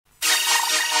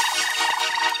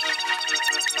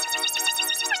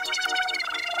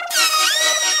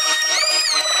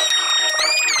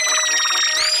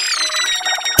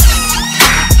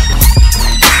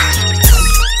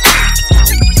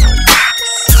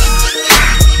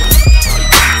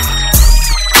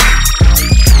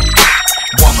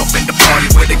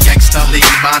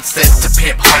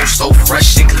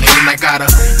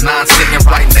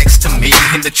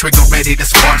trigger ready to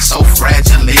spark so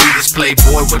fragilely. This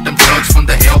Playboy with them drugs from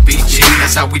the LBG.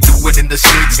 That's how we do it in the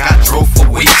streets. Got drove for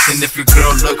weeks, and if your girl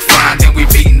look fine, then we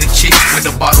beating the cheeks with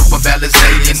a bottle of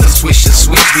Alizé and the Swisher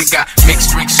Sweet. We got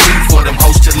mixed drinks too for them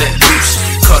hoes to let loose.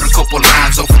 Cut a couple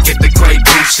lines, don't forget the Grey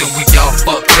Goose, and we all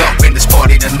fucked up in this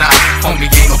party tonight. Homie,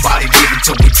 ain't nobody leaving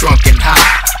till we drunk and high.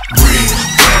 Real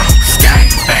thugs,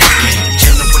 gangbangin',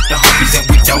 chillin' with the homies and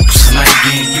we dope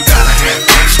slangin'. You gotta have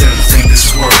gangsters in this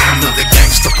world. Another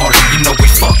gangster party, you know we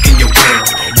fucking your girl.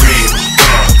 Real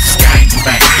thugs,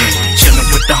 gangbangin', chillin'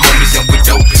 with the homies and we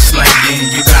dope slangin'.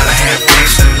 You gotta have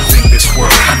gangsters in this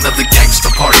world. Another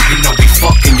gangster party, you know we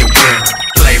fucking your girl.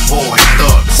 Playboy,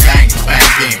 thugs,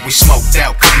 gangbangin', we smoked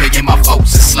out, cause me and my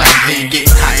folks is slangin'.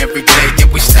 Getting high every day,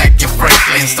 yeah we stackin'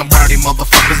 Franklin. Some rowdy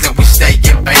motherfuckers and we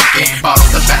stayin' bankin'.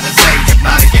 Bottles of Alizé,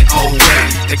 hypnotic and old way.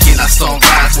 Tequila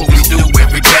sunrise, what we do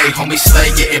every day. Homie, stay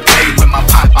getting paid when my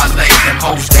pop I lay them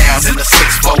hoes down in a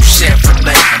 6-4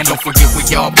 Chevrolet. And don't forget we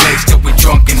all blaze till we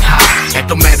drunk and high. And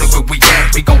no matter where we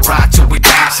at, we gon' ride till we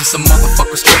die. See some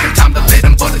motherfuckers trippin', time to let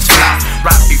them bullets fly.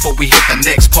 Right before we hit the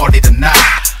next party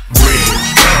tonight. Real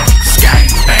thugs,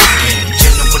 gangbangin',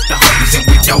 chillin' with the homies and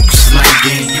we dope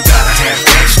slangin'. You gotta have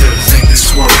gangsters in this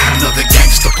world. Another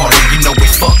gangster party, you know we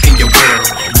fucking your girl.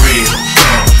 Real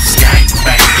thugs,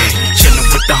 gangbangin', chillin'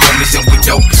 with the homies and we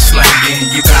dope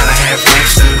slangin'. You gotta have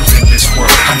gangsters in this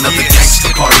world. Another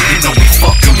gangster party, you know we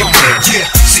fucking your girl. Yeah,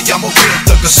 see I'm a real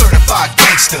thug, a certified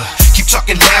gangster. Keep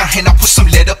talking loud and I put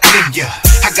some lead up in ya.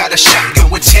 I got a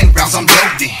shotgun with 10 rounds, I'm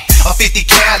loading. A 50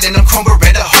 cal and I'm Chrome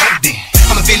Beretta holding.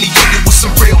 I'm affiliated with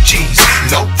some real G's,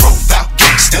 low profile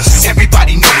gangsters.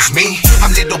 Everybody knows me,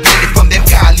 I'm Little Benny from them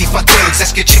Califa thugs.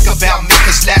 Ask a chick about me,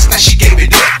 cause last night she gave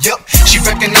it up. Yup, she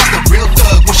recognized the real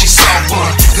thug when she saw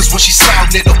one. Cause when she saw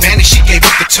Little Benny, she gave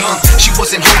up the tongue. She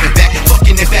wasn't holding